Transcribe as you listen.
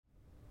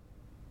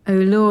O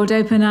Lord,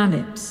 open our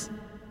lips,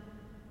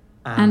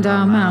 and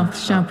our mouth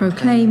shall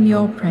proclaim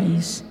your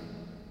praise.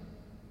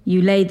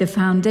 You laid the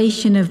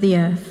foundation of the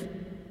earth,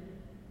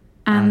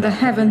 and the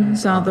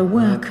heavens are the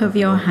work of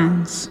your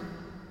hands.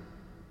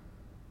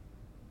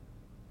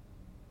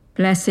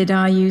 Blessed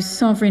are you,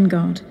 sovereign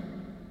God,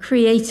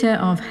 creator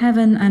of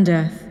heaven and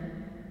earth.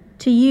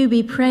 To you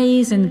be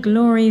praise and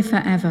glory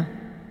forever.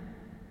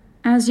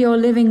 As your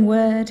living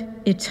word,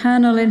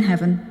 eternal in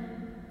heaven,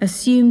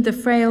 assumed the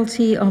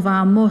frailty of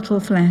our mortal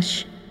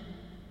flesh,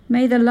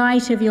 may the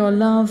light of your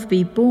love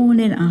be born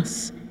in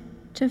us,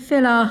 to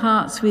fill our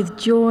hearts with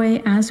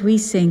joy as we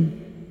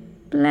sing.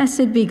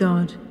 Blessed be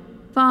God,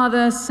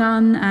 Father,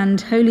 Son,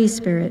 and Holy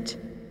Spirit.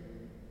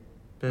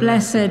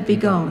 Blessed be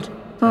God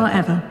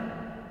forever.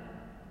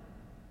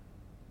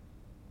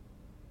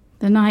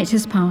 The night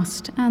has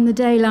passed, and the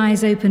day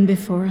lies open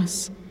before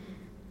us.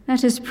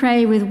 Let us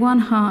pray with one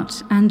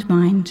heart and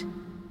mind.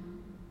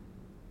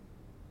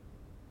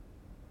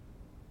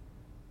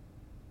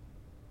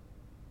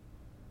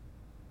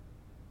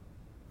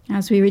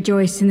 As we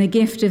rejoice in the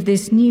gift of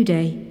this new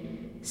day,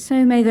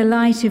 so may the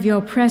light of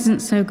your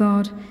presence, O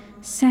God,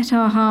 set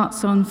our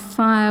hearts on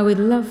fire with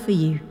love for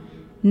you,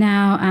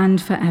 now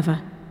and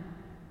forever.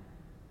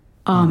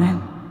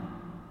 Amen.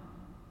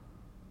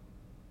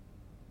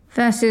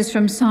 Verses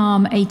from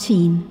Psalm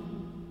 18.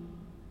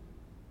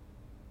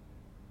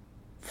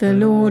 The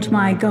Lord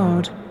my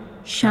God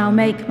shall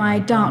make my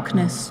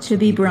darkness to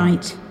be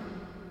bright.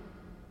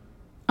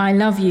 I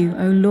love you,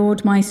 O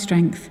Lord, my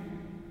strength.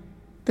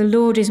 The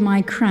Lord is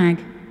my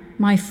crag,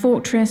 my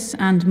fortress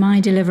and my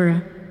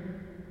deliverer.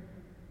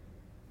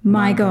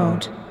 My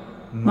God,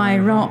 my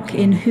rock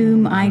in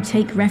whom I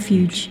take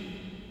refuge.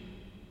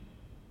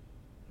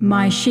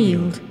 My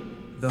shield,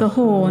 the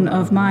horn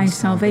of my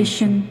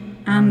salvation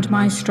and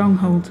my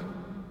stronghold.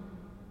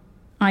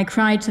 I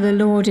cried to the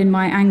Lord in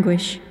my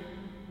anguish,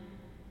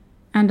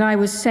 and I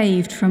was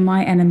saved from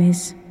my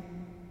enemies.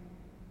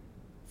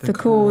 The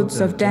cords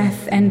of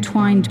death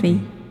entwined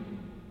me,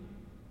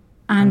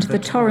 and the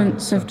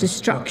torrents of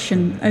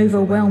destruction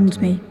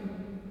overwhelmed me.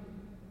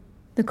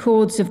 The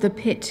cords of the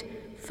pit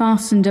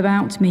fastened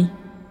about me,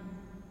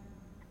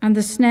 and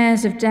the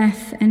snares of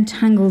death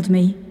entangled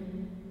me.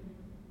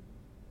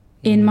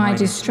 In my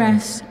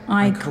distress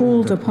I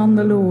called upon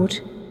the Lord,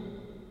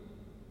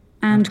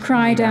 and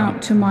cried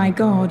out to my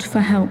God for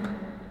help.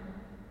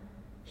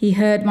 He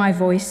heard my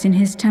voice in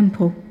his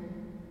temple,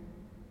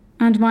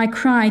 and my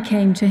cry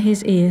came to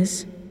his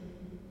ears.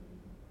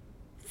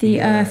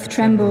 The earth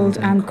trembled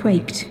and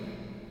quaked.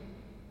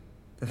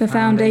 The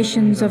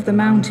foundations of the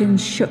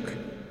mountains shook.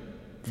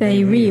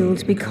 They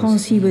reeled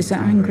because he was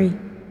angry.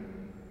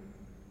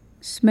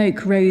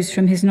 Smoke rose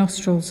from his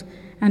nostrils,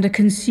 and a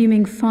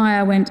consuming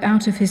fire went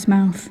out of his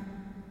mouth.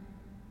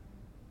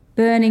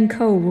 Burning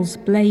coals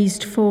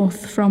blazed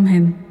forth from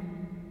him.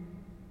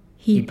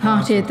 He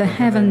parted the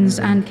heavens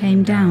and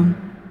came down,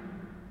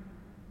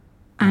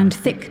 and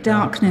thick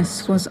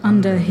darkness was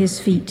under his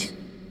feet.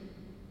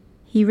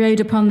 He rode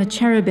upon the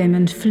cherubim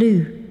and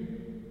flew.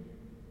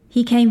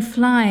 He came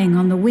flying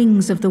on the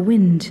wings of the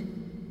wind.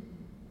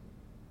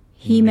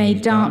 He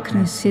made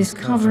darkness his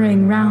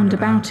covering round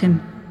about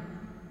him,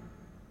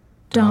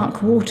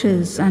 dark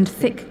waters and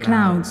thick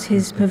clouds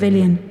his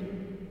pavilion.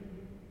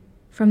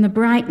 From the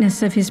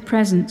brightness of his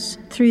presence,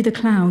 through the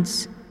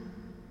clouds,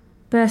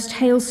 burst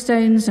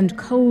hailstones and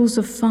coals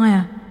of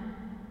fire.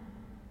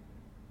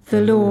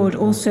 The Lord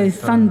also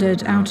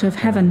thundered out of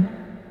heaven.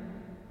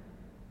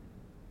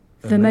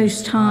 The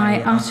Most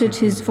High uttered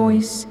his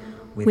voice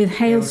with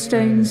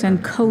hailstones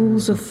and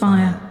coals of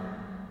fire.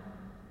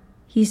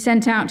 He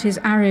sent out his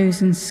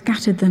arrows and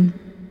scattered them.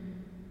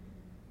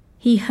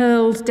 He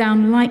hurled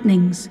down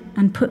lightnings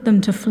and put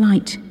them to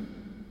flight.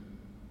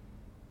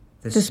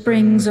 The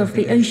springs of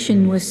the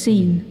ocean were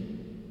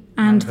seen,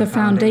 and the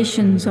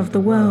foundations of the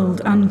world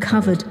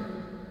uncovered.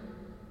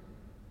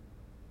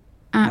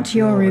 At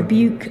your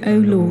rebuke, O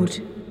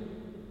Lord,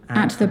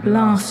 at the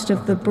blast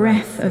of the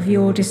breath of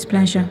your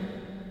displeasure,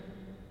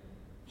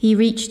 he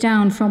reached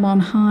down from on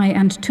high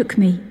and took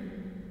me.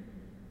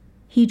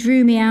 He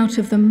drew me out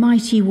of the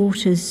mighty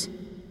waters.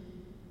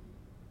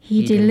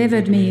 He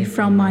delivered me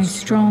from my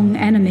strong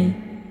enemy,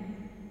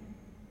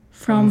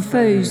 from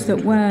foes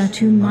that were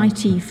too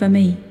mighty for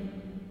me.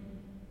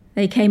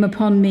 They came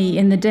upon me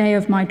in the day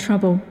of my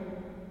trouble,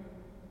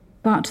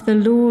 but the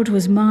Lord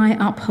was my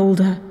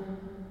upholder.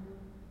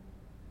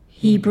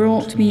 He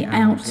brought me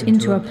out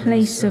into a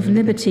place of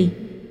liberty.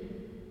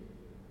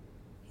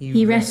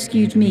 He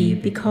rescued me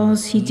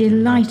because he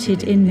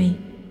delighted in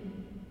me.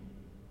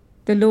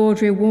 The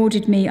Lord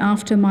rewarded me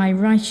after my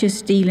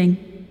righteous dealing.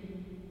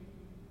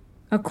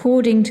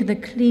 According to the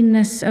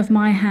cleanness of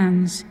my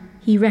hands,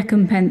 he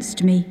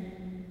recompensed me.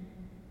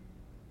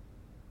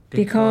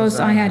 Because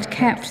I had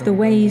kept the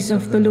ways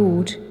of the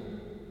Lord,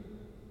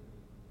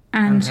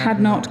 and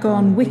had not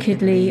gone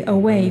wickedly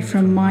away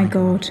from my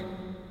God.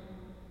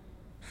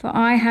 For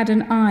I had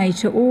an eye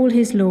to all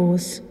his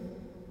laws,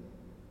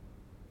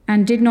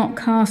 and did not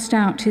cast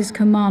out his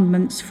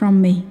commandments from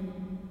me.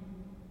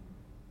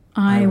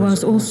 I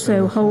was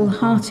also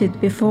wholehearted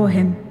before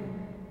him,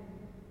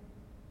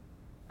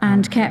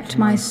 and kept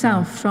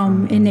myself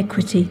from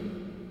iniquity.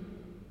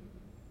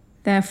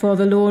 Therefore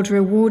the Lord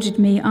rewarded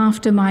me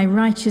after my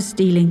righteous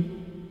dealing,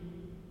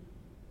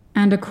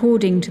 and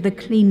according to the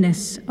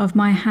cleanness of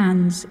my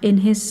hands in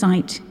his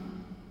sight.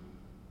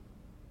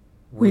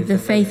 With the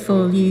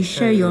faithful you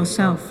show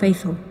yourself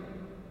faithful.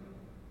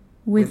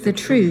 With the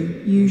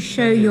true you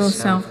show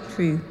yourself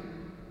true.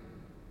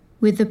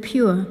 With the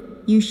pure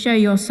you show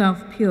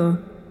yourself pure.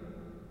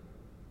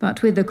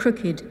 But with the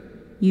crooked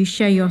you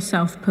show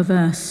yourself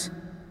perverse.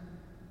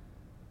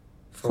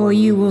 For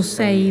you will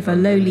save a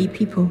lowly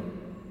people,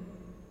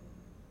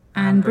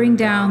 and bring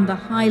down the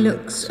high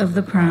looks of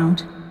the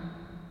proud.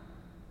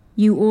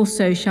 You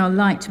also shall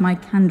light my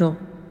candle.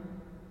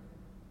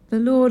 The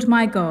Lord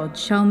my God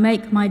shall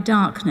make my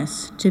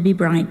darkness to be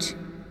bright.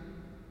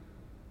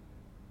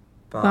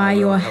 By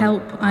your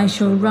help I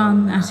shall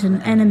run at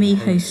an enemy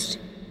host.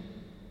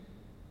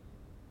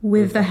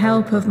 With the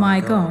help of my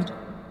God,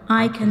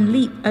 I can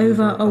leap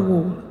over a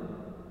wall.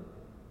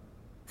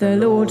 The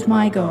Lord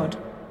my God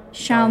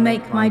shall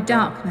make my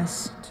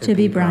darkness to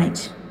be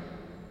bright.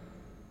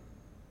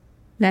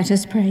 Let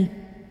us pray.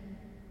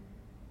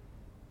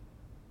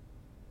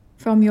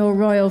 From your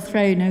royal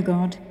throne, O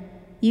God,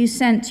 you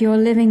sent your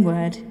living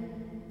word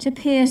to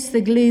pierce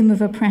the gloom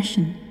of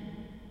oppression.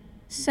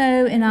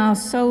 So in our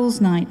soul's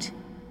night,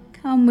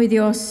 come with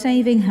your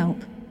saving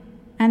help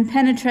and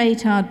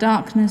penetrate our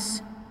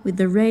darkness with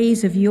the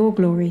rays of your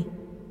glory.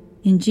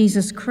 In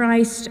Jesus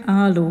Christ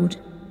our Lord.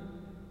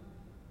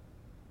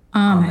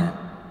 Amen.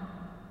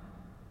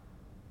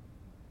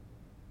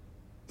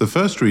 The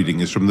first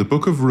reading is from the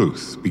book of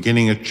Ruth,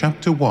 beginning at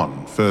chapter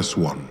 1, verse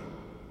 1.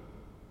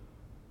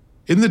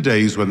 In the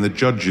days when the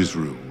judges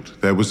ruled,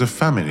 there was a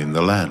famine in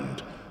the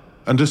land,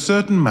 and a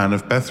certain man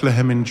of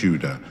Bethlehem in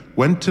Judah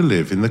went to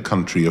live in the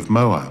country of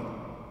Moab,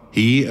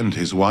 he and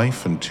his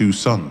wife and 2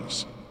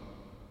 sons.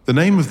 The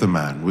name of the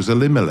man was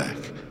Elimelech,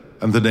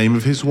 and the name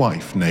of his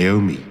wife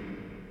Naomi,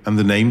 and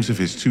the names of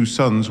his 2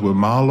 sons were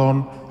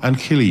Mahlon and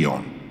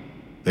Chilion.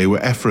 They were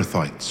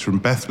Ephrathites from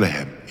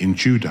Bethlehem in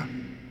Judah.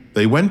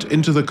 They went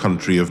into the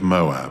country of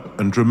Moab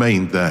and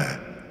remained there.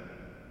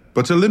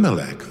 But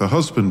Elimelech, the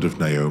husband of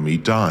Naomi,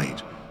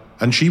 died,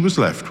 and she was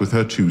left with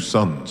her 2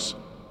 sons.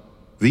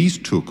 These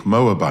took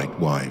Moabite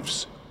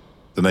wives.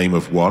 The name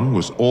of one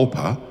was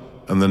Orpah,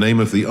 and the name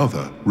of the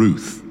other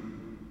Ruth.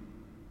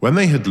 When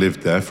they had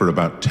lived there for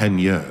about 10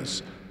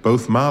 years,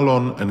 both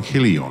Mahlon and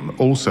Chilion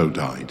also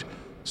died,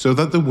 so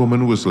that the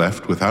woman was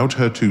left without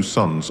her 2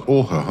 sons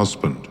or her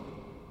husband.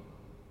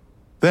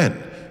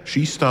 Then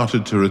she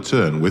started to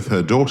return with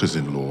her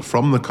daughters-in-law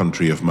from the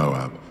country of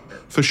Moab,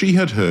 for she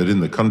had heard in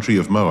the country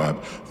of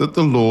Moab that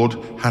the Lord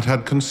had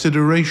had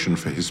consideration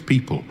for his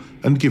people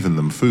and given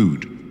them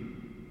food.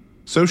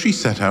 So she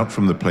set out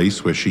from the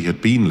place where she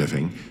had been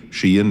living,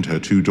 she and her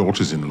 2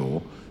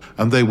 daughters-in-law,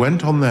 and they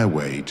went on their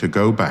way to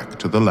go back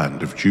to the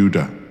land of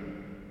Judah.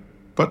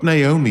 But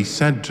Naomi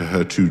said to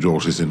her 2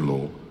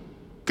 daughters-in-law,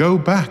 "Go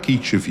back,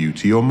 each of you,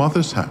 to your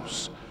mother's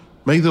house.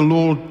 May the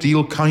Lord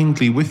deal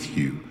kindly with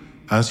you,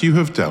 as you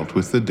have dealt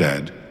with the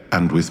dead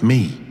and with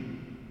me.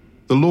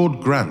 The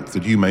Lord grant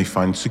that you may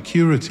find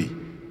security,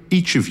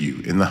 each of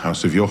you in the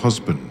house of your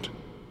husband."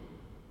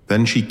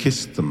 Then she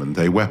kissed them, and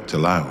they wept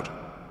aloud.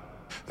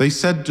 They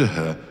said to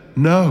her,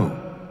 "No,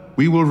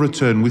 we will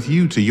return with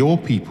you to your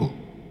people."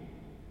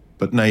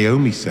 But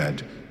Naomi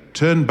said,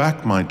 "Turn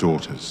back, my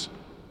daughters.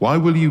 Why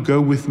will you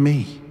go with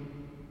me?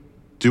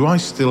 Do I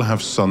still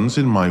have sons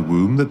in my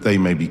womb that they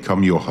may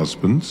become your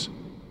husbands?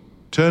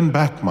 Turn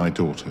back, my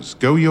daughters,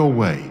 go your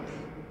way,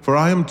 for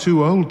I am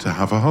too old to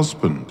have a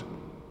husband.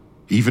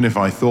 Even if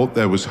I thought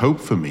there was hope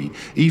for me,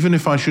 even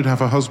if I should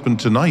have a husband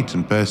tonight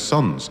and bear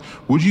sons,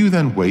 would you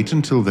then wait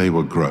until they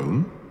were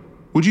grown?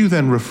 Would you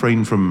then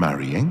refrain from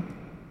marrying?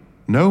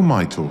 No,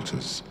 my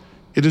daughters,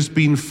 it has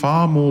been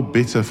far more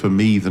bitter for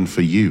me than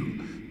for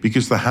you,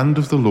 because the hand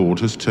of the Lord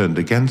has turned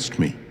against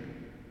me."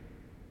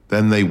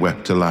 Then they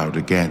wept aloud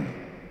again.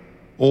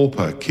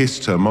 Orpah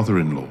kissed her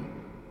mother-in-law,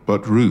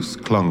 but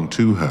Ruth clung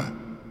to her.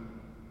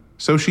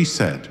 So she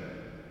said,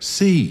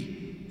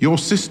 "See, your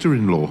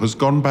sister-in-law has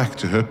gone back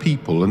to her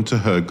people and to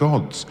her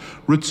gods.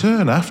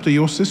 Return after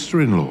your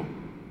sister-in-law."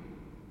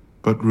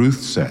 But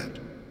Ruth said,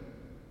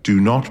 "Do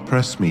not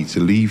press me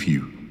to leave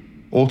you,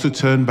 or to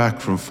turn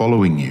back from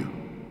following you.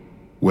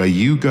 Where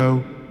you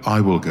go, I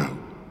will go.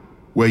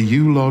 Where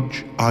you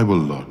lodge, I will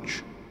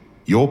lodge.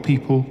 Your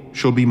people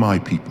shall be my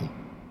people,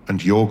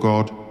 and your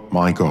God,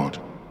 my God.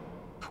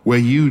 Where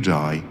you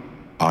die,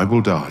 I will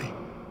die.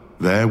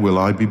 There will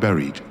I be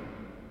buried.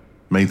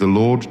 May the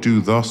Lord do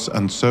thus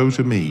and so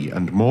to me,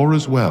 and more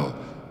as well,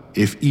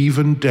 if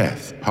even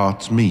death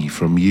parts me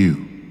from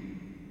you."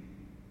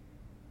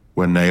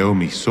 When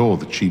Naomi saw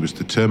that she was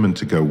determined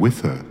to go with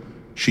her,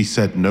 she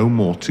said no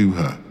more to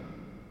her.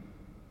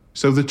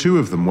 So the 2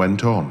 of them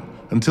went on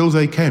until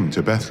they came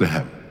to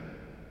Bethlehem.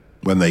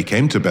 When they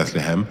came to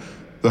Bethlehem,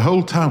 the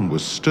whole town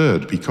was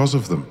stirred because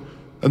of them,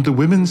 and the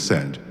women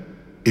said,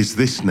 "Is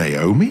this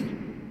Naomi?"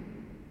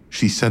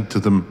 She said to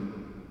them,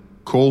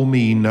 "Call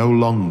me no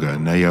longer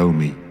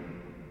Naomi.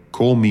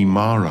 Call me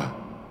Mara,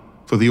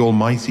 for the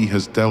Almighty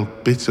has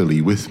dealt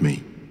bitterly with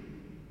me.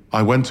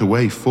 I went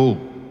away full,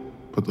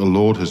 but the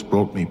Lord has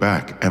brought me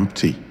back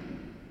empty.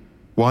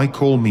 Why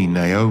call me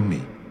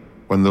Naomi,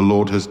 when the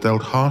Lord has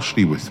dealt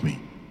harshly with me,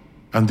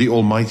 and the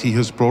Almighty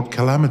has brought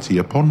calamity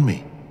upon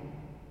me?"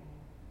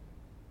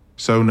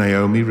 So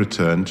Naomi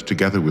returned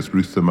together with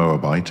Ruth the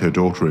Moabite, her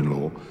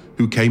daughter-in-law,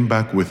 who came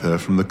back with her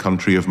from the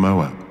country of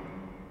Moab.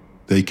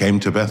 They came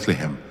to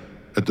Bethlehem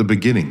at the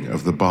beginning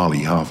of the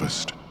barley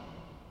harvest.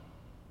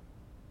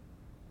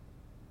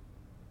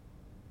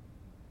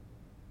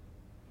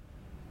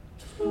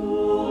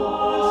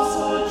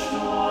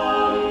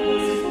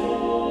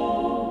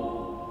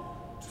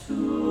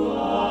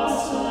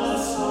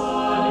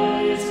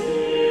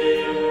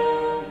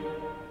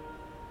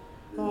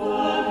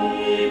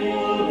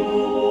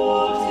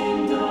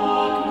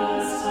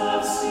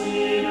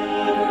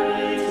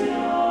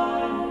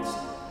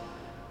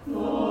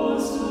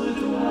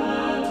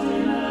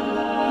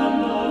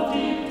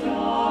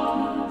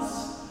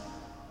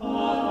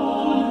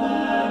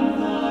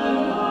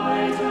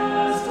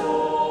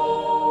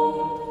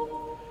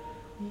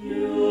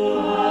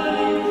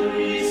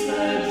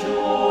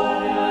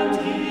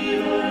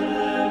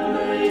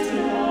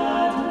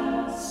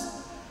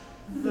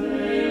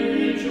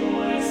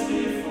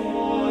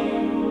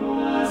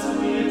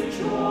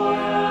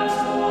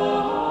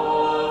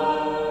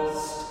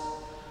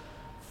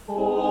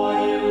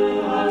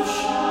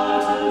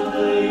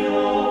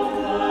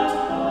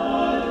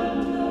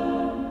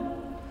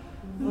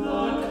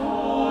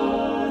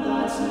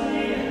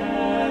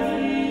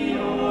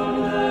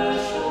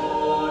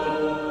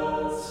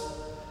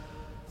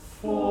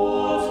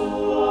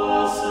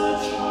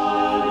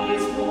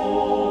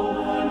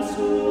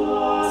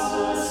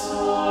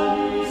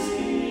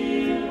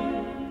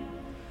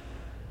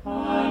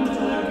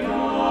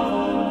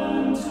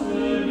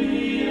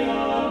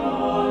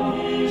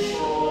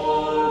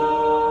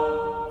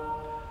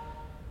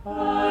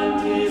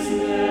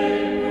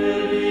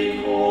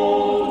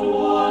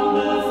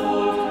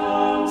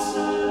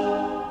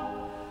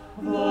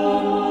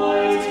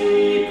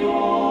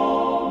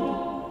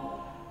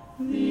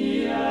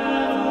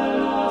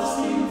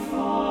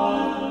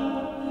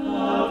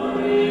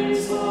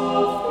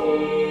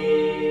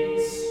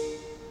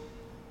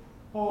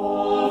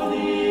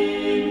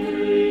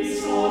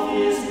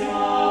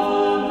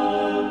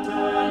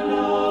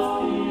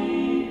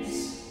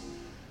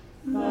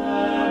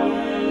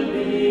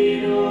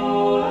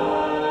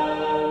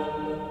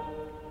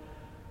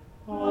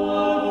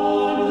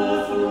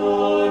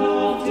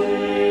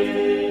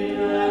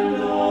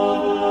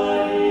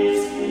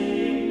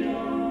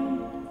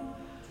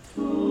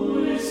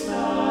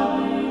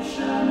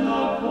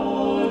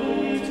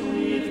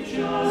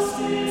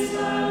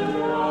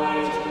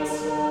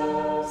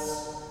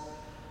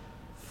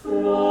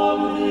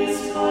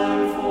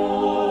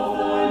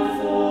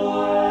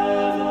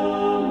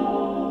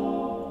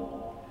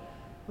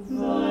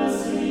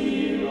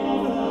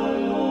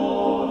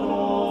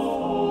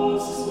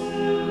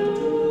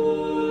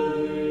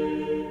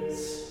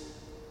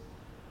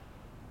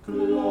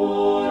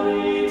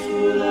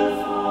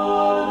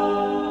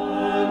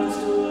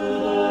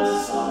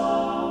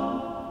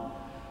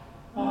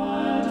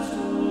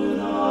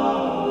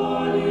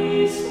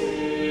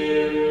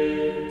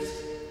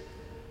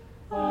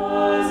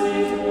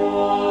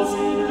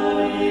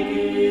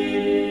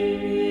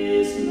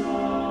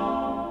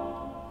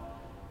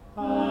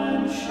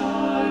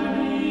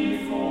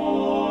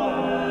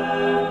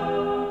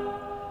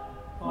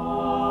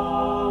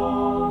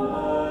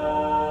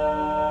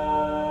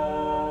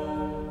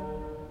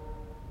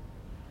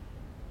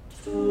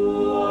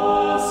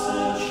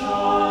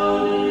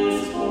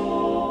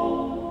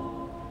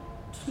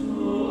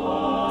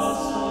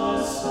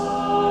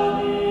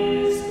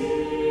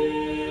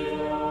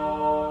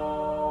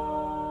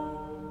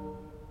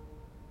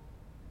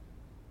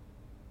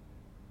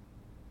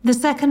 The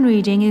second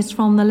reading is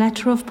from the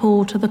letter of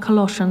Paul to the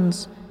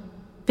Colossians,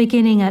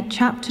 beginning at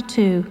chapter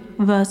 2,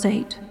 verse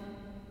 8.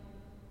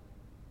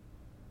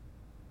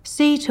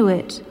 See to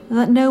it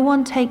that no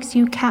one takes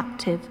you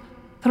captive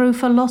through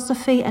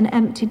philosophy and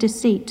empty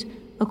deceit,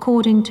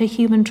 according to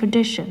human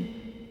tradition,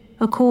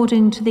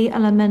 according to the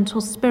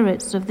elemental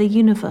spirits of the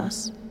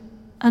universe,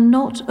 and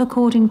not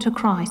according to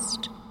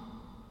Christ.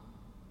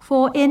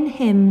 For in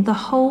him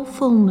the whole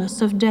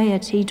fullness of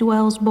deity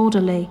dwells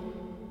bodily,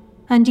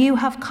 and you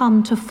have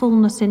come to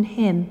fullness in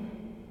him,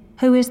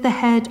 who is the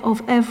head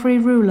of every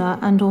ruler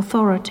and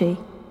authority.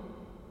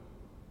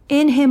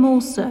 In him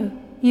also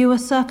you are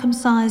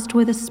circumcised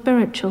with a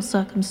spiritual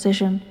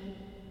circumcision,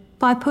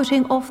 by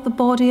putting off the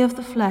body of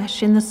the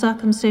flesh in the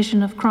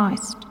circumcision of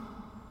Christ.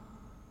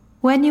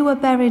 When you were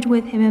buried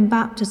with him in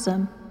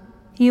baptism,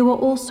 you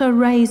were also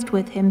raised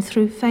with him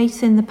through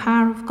faith in the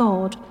power of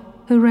God,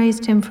 who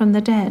raised him from the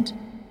dead.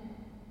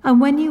 And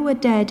when you were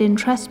dead in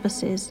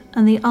trespasses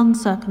and the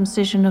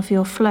uncircumcision of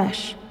your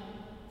flesh,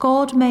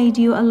 God made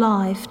you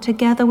alive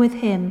together with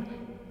him,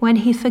 when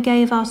he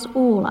forgave us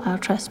all our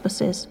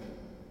trespasses,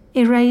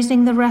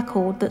 erasing the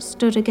record that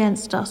stood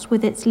against us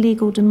with its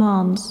legal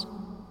demands.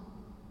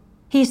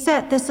 He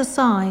set this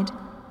aside,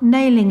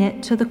 nailing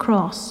it to the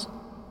cross.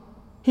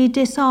 He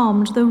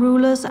disarmed the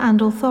rulers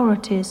and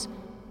authorities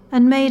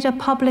and made a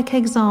public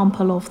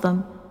example of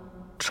them,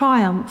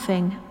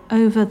 triumphing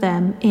over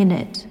them in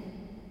it.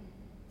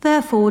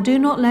 Therefore, do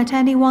not let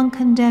anyone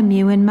condemn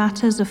you in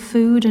matters of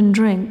food and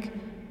drink,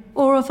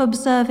 or of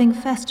observing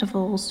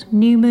festivals,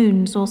 new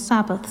moons, or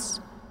Sabbaths.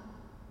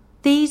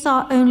 These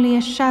are only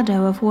a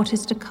shadow of what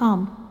is to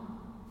come,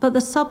 but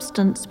the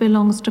substance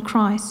belongs to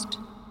Christ.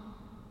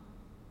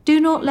 Do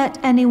not let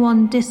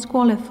anyone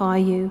disqualify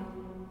you,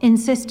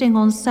 insisting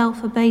on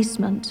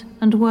self-abasement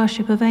and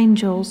worship of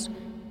angels,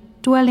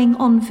 dwelling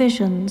on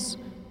visions,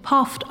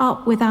 puffed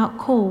up without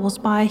cause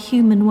by a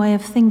human way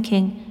of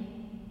thinking,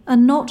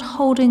 and not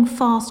holding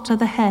fast to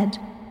the head,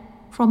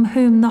 from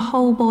whom the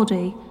whole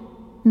body,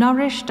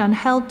 nourished and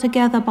held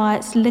together by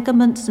its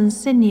ligaments and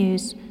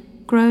sinews,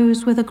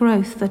 grows with a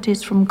growth that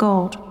is from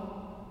God.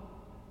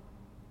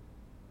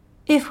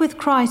 If with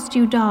Christ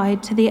you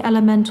died to the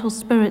elemental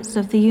spirits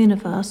of the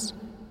universe,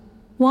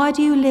 why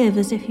do you live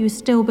as if you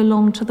still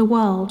belong to the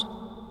world?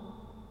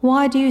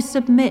 Why do you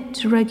submit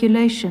to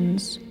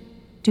regulations?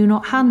 Do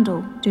not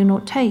handle, do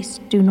not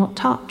taste, do not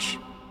touch.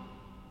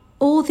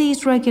 All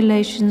these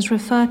regulations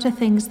refer to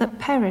things that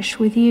perish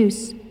with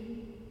use.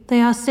 They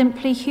are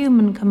simply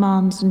human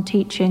commands and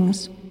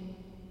teachings.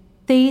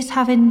 These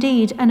have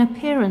indeed an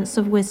appearance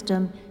of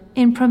wisdom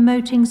in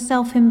promoting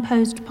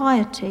self-imposed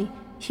piety,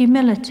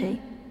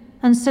 humility,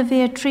 and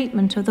severe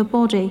treatment of the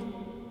body,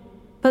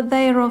 but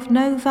they are of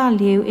no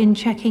value in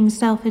checking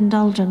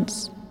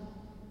self-indulgence.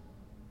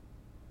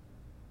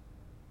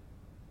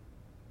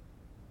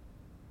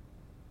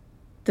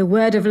 The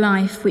word of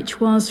life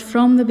which was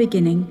from the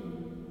beginning,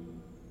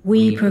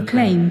 we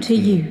proclaim to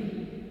you.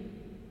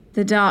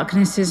 The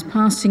darkness is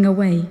passing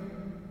away,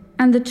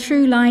 and the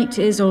true light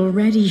is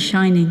already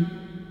shining.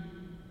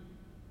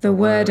 The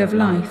word of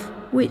life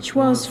which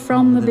was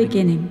from the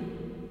beginning,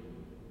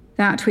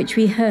 that which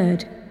we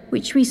heard,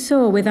 which we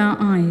saw with our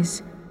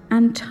eyes,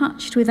 and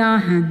touched with our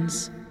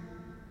hands,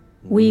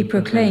 we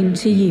proclaim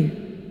to you.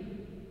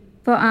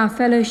 For our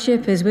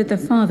fellowship is with the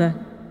Father,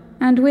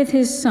 and with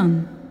his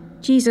Son,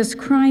 Jesus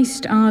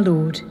Christ our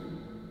Lord.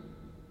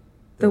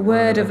 The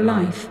word of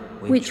life,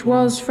 which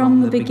was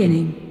from the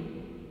beginning,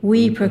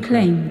 we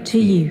proclaim to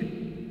you.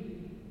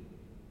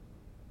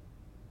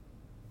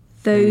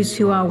 Those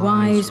who are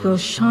wise will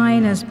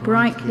shine as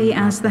brightly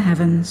as the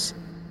heavens,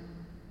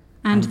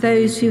 and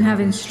those who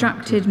have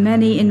instructed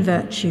many in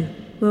virtue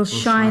will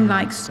shine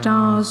like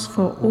stars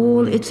for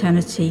all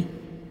eternity.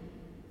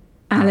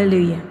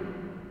 Alleluia.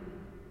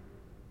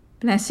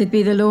 Blessed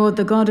be the Lord,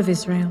 the God of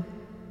Israel,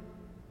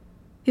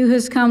 who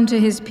has come to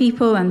his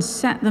people and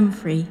set them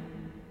free.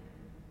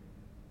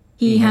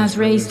 He has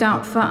raised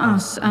up for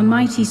us a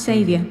mighty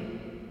Saviour,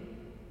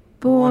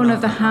 born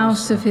of the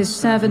house of his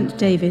servant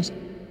David.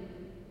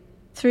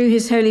 Through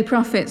his holy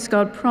prophets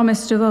God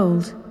promised of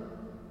old,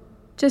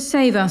 to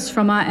save us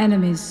from our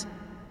enemies,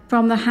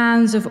 from the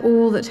hands of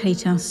all that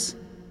hate us,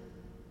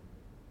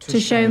 to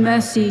show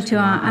mercy to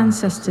our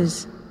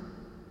ancestors,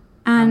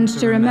 and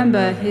to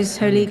remember his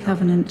holy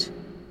covenant.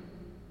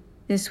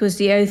 This was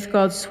the oath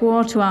God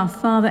swore to our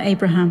father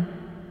Abraham,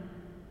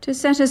 to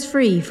set us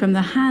free from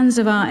the hands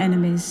of our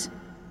enemies,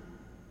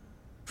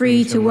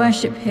 free to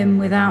worship him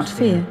without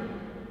fear,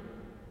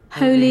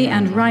 holy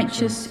and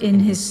righteous in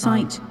his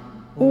sight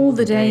all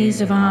the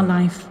days of our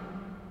life.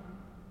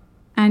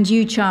 And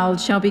you, child,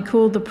 shall be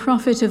called the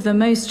prophet of the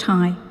Most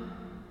High,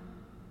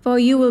 for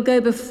you will go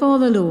before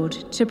the Lord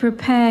to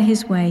prepare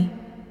his way,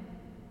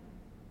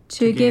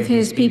 to give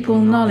his people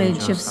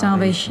knowledge of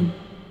salvation,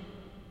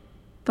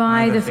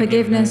 by the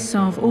forgiveness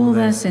of all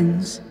their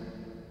sins.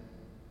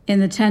 In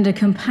the tender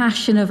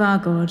compassion of our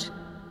God,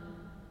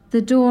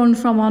 the dawn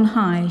from on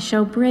high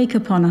shall break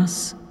upon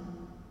us,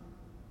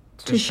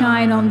 to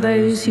shine on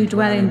those who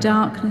dwell in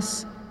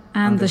darkness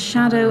and the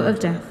shadow of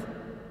death,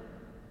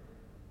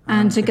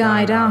 and to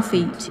guide our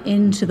feet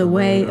into the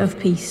way of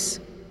peace.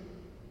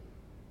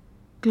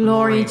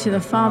 Glory to the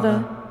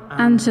Father,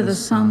 and to the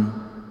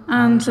Son,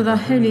 and to the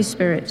Holy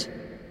Spirit,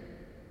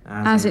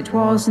 as it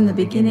was in the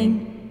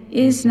beginning,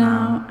 is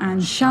now,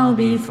 and shall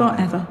be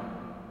forever.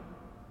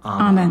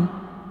 Amen.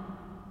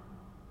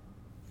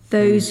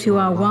 Those who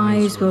are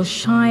wise will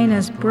shine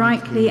as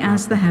brightly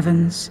as the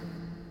heavens,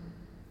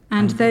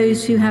 and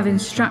those who have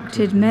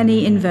instructed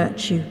many in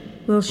virtue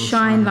will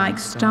shine like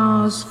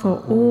stars for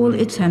all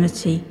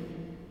eternity.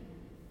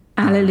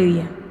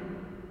 Alleluia.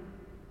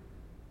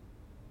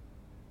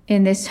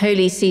 In this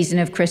holy season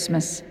of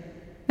Christmas,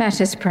 let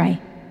us pray.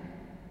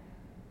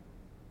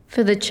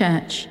 For the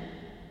Church,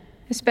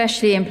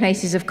 especially in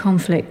places of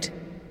conflict,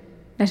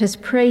 let us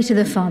pray to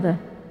the Father.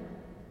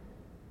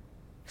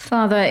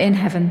 Father in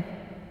heaven,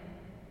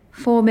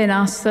 form in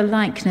us the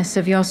likeness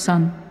of your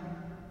Son,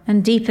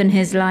 and deepen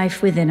his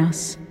life within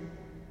us.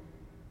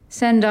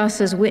 Send us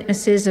as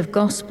witnesses of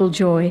gospel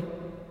joy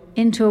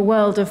into a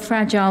world of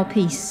fragile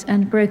peace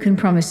and broken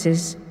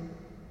promises.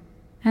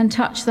 and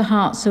touch the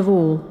hearts of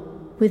all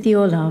with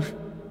your love,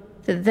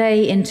 that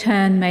they in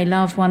turn may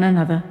love one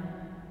another.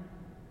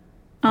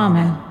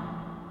 Amen.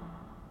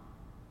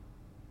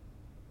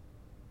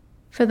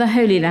 For the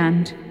Holy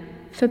Land,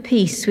 for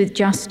peace with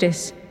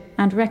justice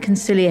and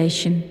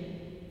reconciliation,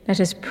 let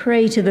us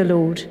pray to the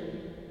Lord.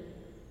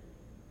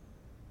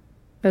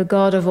 O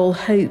God of all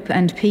hope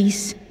and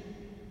peace,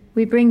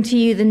 we bring to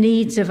you the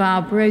needs of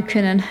our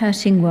broken and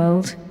hurting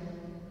world.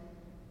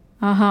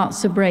 Our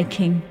hearts are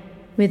breaking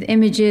with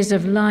images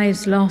of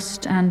lives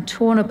lost and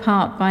torn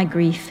apart by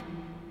grief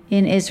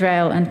in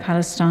Israel and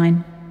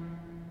Palestine.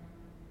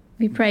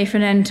 We pray for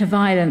an end to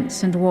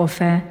violence and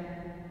warfare,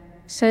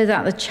 so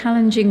that the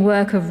challenging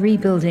work of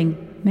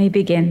rebuilding may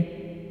begin.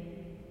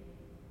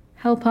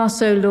 Help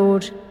us, O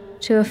Lord,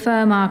 to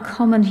affirm our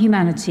common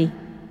humanity,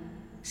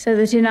 so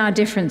that in our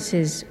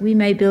differences we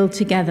may build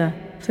together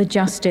for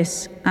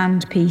justice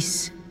and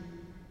peace.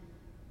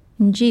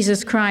 In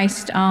Jesus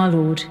Christ our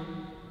Lord.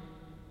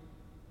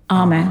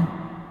 Amen.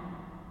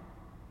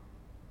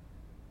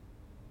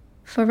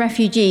 For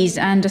refugees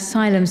and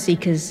asylum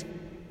seekers,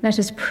 let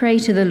us pray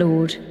to the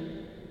Lord.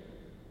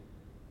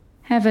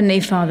 Heavenly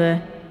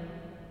Father,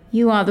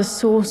 you are the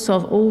source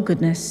of all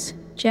goodness,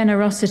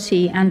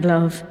 generosity, and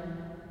love.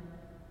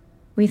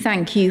 We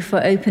thank you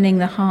for opening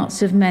the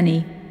hearts of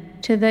many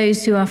to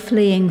those who are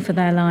fleeing for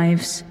their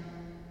lives.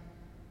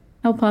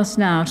 Help us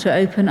now to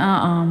open our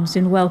arms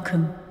in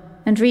welcome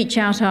and reach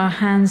out our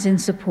hands in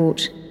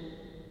support,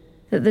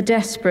 that the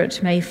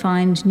desperate may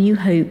find new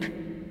hope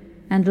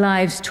and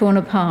lives torn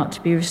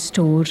apart be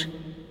restored.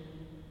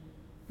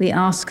 We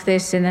ask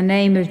this in the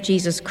name of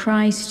Jesus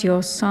Christ,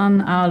 your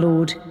Son, our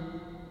Lord,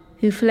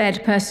 who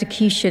fled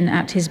persecution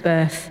at his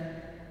birth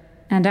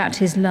and at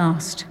his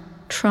last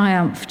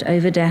triumphed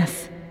over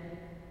death.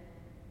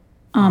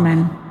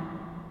 Amen.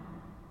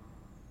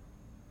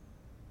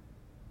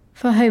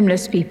 For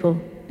homeless people,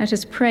 let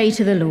us pray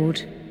to the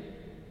Lord.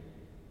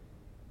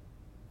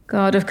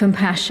 God of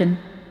compassion,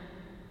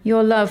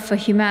 your love for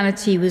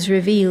humanity was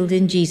revealed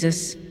in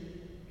Jesus,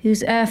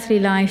 whose earthly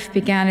life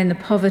began in the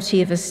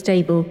poverty of a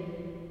stable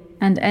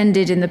and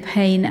ended in the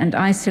pain and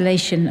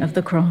isolation of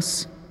the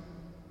cross.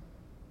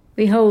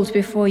 We hold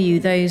before you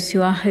those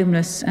who are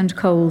homeless and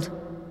cold,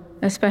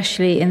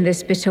 especially in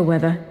this bitter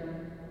weather.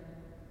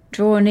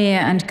 Draw near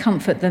and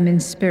comfort them in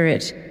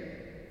spirit,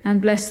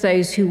 and bless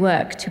those who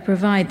work to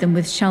provide them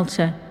with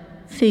shelter,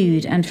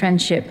 food, and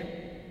friendship.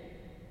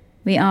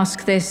 We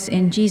ask this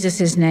in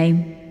Jesus'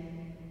 name.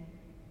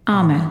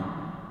 Amen.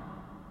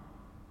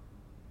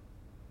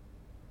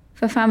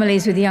 For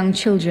families with young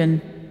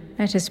children,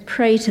 let us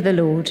pray to the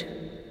Lord.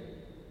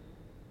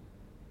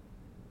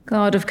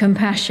 God of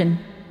compassion,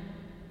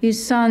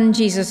 whose Son,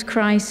 Jesus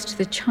Christ,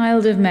 the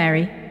child of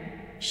Mary,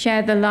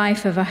 shared the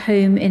life of a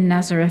home in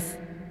Nazareth,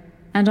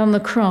 and on the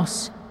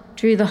cross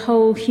drew the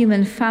whole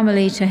human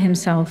family to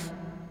himself.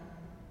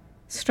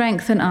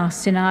 Strengthen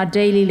us in our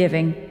daily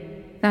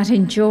living, that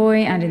in joy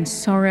and in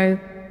sorrow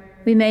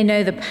we may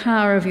know the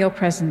power of your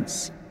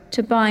presence,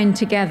 to bind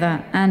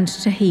together and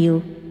to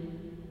heal.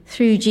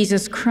 Through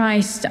Jesus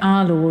Christ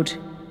our Lord.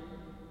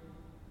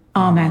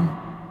 Amen.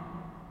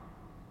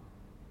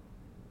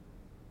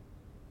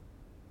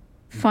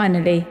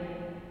 Finally,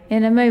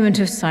 in a moment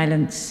of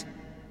silence,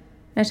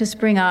 let us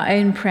bring our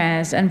own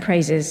prayers and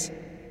praises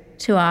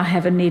to our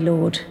heavenly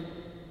Lord.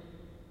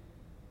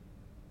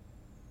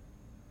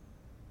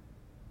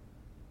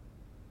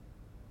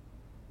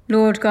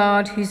 Lord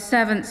God, whose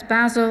servants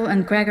Basil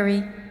and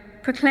Gregory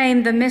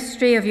proclaimed the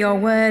mystery of your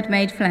word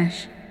made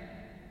flesh,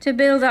 to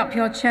build up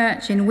your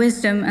church in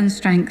wisdom and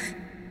strength,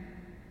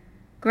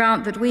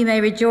 grant that we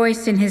may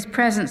rejoice in his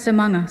presence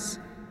among us,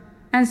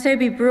 and so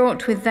be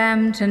brought with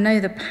them to know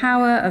the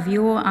power of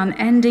your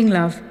unending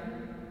love,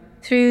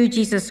 through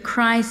Jesus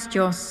Christ,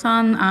 your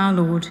Son, our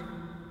Lord,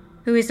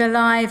 who is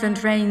alive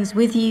and reigns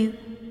with you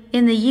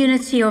in the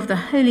unity of the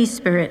Holy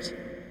Spirit,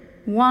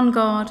 one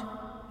God,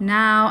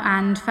 now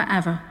and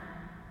forever.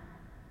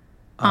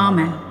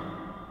 Amen.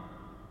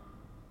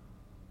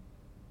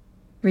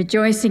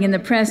 Rejoicing in the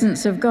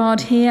presence of God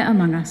here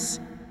among us,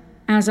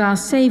 as our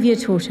Saviour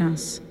taught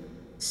us,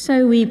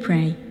 so we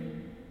pray.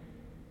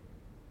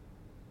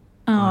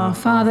 Our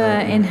Father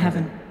in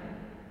heaven,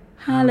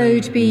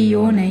 hallowed be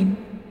your name.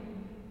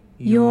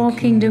 Your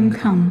kingdom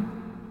come,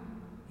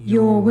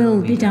 your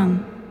will be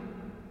done,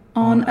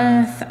 on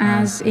earth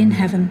as in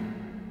heaven.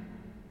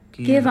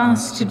 Give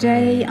us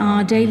today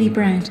our daily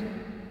bread.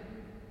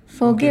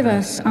 Forgive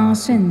us our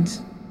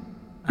sins,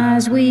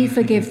 as we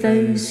forgive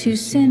those who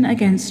sin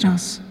against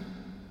us.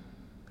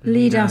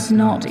 Lead us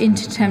not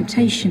into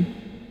temptation,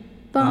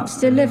 but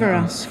deliver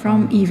us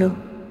from evil.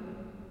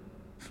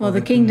 For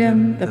the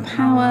kingdom, the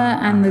power,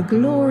 and the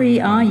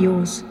glory are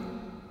yours,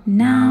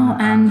 now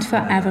and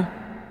forever.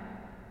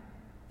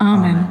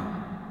 Amen.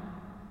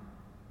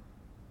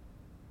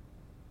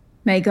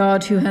 May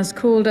God, who has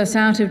called us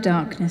out of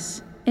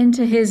darkness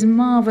into his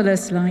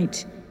marvelous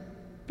light,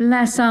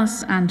 bless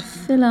us and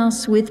fill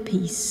us with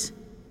peace.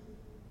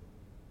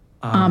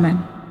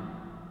 Amen.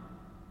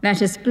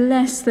 Let us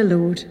bless the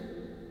Lord.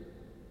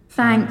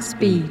 Thanks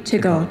be to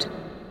God.